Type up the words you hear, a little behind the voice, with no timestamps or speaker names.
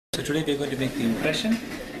So today we are going to make the impression,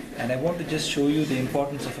 and I want to just show you the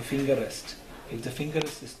importance of a finger rest. If the finger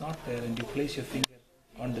rest is not there and you place your finger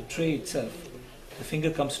on the tray itself, the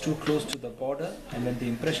finger comes too close to the border, and when the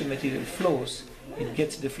impression material flows, it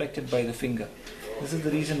gets deflected by the finger. This is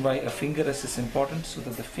the reason why a finger rest is important, so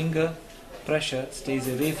that the finger pressure stays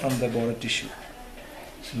away from the border tissue.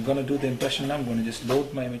 So I'm going to do the impression now. I'm going to just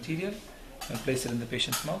load my material and place it in the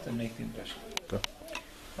patient's mouth and make the impression.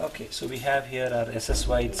 Okay, so we have here our SS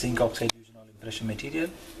white zinc oxide eugenol impression material.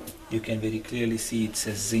 You can very clearly see it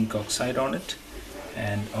says zinc oxide on it,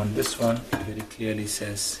 and on this one it very clearly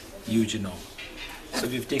says eugenol. So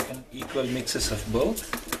we've taken equal mixes of both.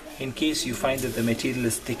 In case you find that the material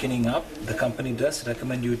is thickening up, the company does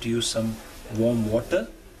recommend you to use some warm water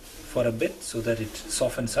for a bit so that it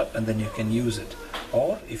softens up, and then you can use it.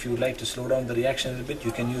 Or if you would like to slow down the reaction a little bit,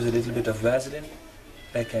 you can use a little bit of Vaseline,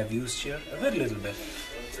 like I've used here, a very little bit,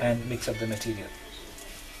 and mix up the material.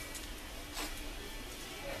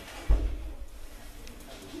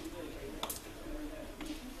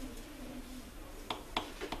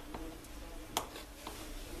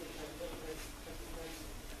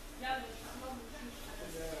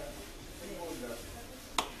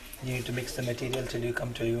 You need to mix the material till you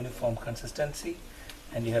come to a uniform consistency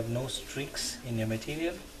and you have no streaks in your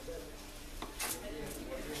material.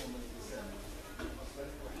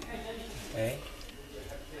 Okay.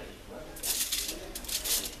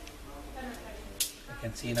 You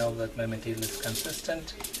can see now that my material is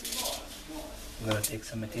consistent. I'm going to take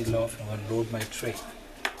some material off. I'm going to load my tray.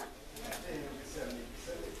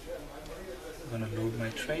 I'm going to load my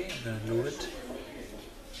tray. I'm going to load it.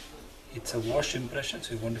 It's a wash impression,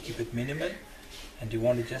 so you want to keep it minimal, and you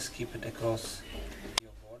want to just keep it across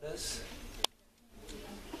your borders.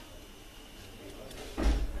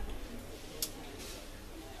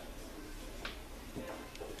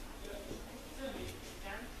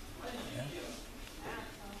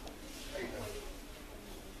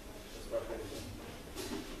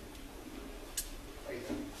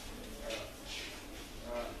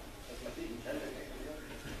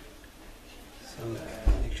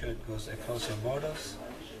 It goes across your borders,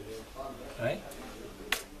 right?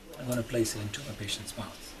 I'm going to place it into my patient's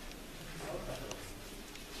mouth.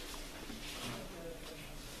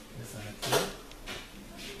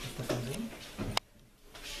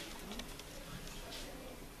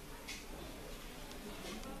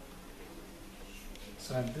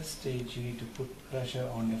 So at this stage you need to put pressure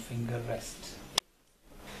on your finger rest.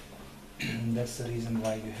 And that's the reason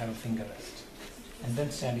why you have a finger rest. And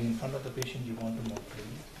then standing in front of the patient, you want to move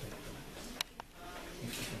freely.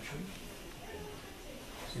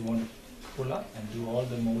 So you want to pull up and do all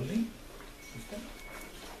the molding.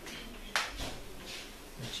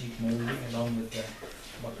 The cheek molding along with the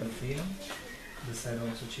buccal freedom. This side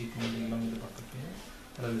also cheek molding along with the buccal freedom.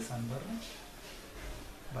 Talalisan barra.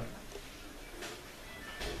 Barra.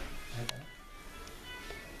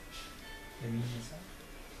 Yaminisa.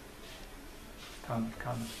 Kam.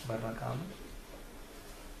 Barra kam.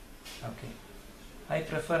 Okay. I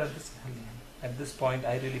prefer at this point,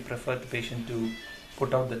 I really prefer the patient to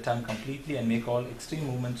put out the tongue completely and make all extreme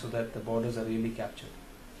movements so that the borders are really captured.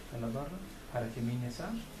 Then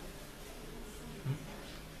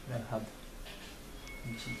hub.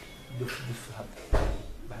 Cheek. Duf hub.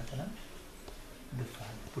 Bahatana. Duf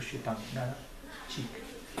hub. Push your tongue. Cheek.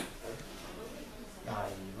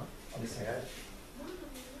 This side.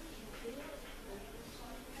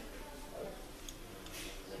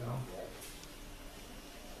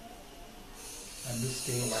 At this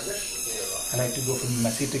stage, I like to go from the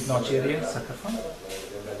masseteric notch area, sucker from.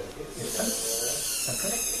 Sucker,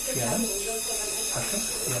 fialam, sucker,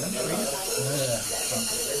 fialam,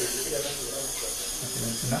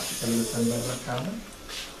 that's enough. Talalisan barra kaman.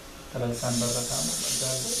 Talalisan barra kaman.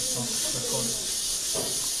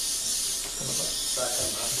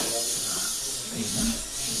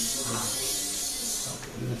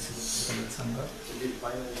 Okay, let's see. Talalisan barra.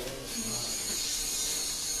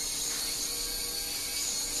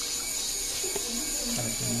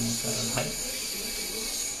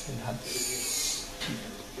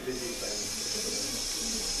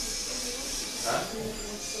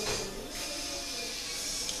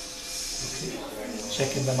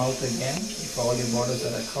 Check in the mouth again if all your borders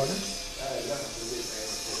are recorded.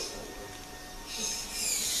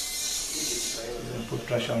 Put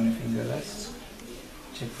pressure on your finger rest.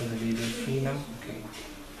 Check for the radial frenum. Okay.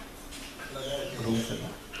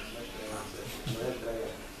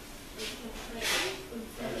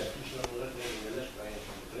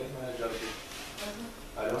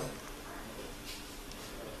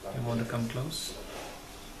 You want to come close?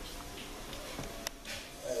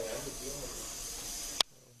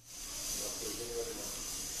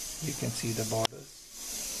 You can see the borders.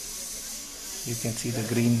 You can see the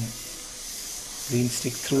green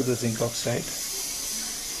stick through the zinc oxide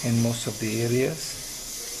in most of the areas.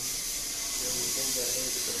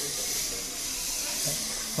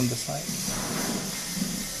 On the side,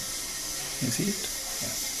 you see it?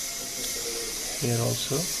 Yeah. Here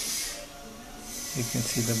also, you can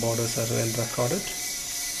see the borders are well recorded.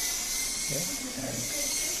 Okay. And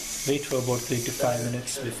wait for about 3 to 5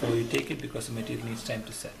 minutes before you take it, because the material needs time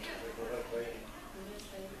to set.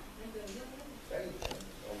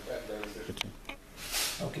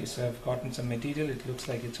 Okay, so I've gotten some material. It looks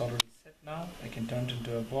like it's already set now. I can turn it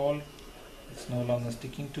into a ball. It's no longer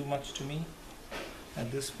sticking too much to me. At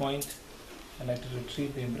this point, I like to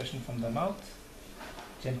retrieve the impression from the mouth,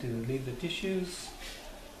 gently relieve the tissues,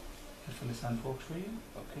 carefully unfold for you,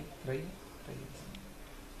 okay, try,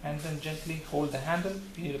 and then gently hold the handle.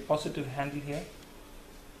 You need a positive handle here,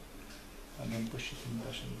 and then push the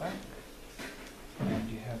impression back, and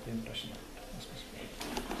you have the impression.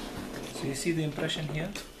 So you see the impression here,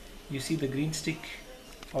 you see the green stick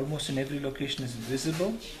almost in every location is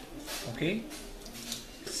visible, okay.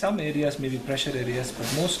 Some areas may be pressure areas, but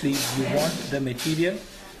mostly you want the material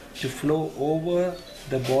to flow over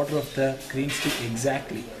the border of the green stick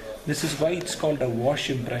exactly. This is why it's called a wash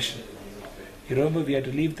impression. You remember we had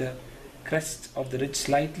to leave the crest of the ridge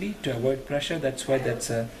slightly to avoid pressure. That's why that's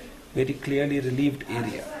a very clearly relieved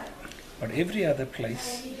area. But every other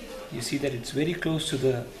place, you see that it's very close to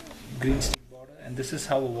the green stick border, and this is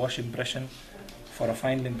how a wash impression for a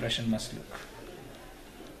final impression must look.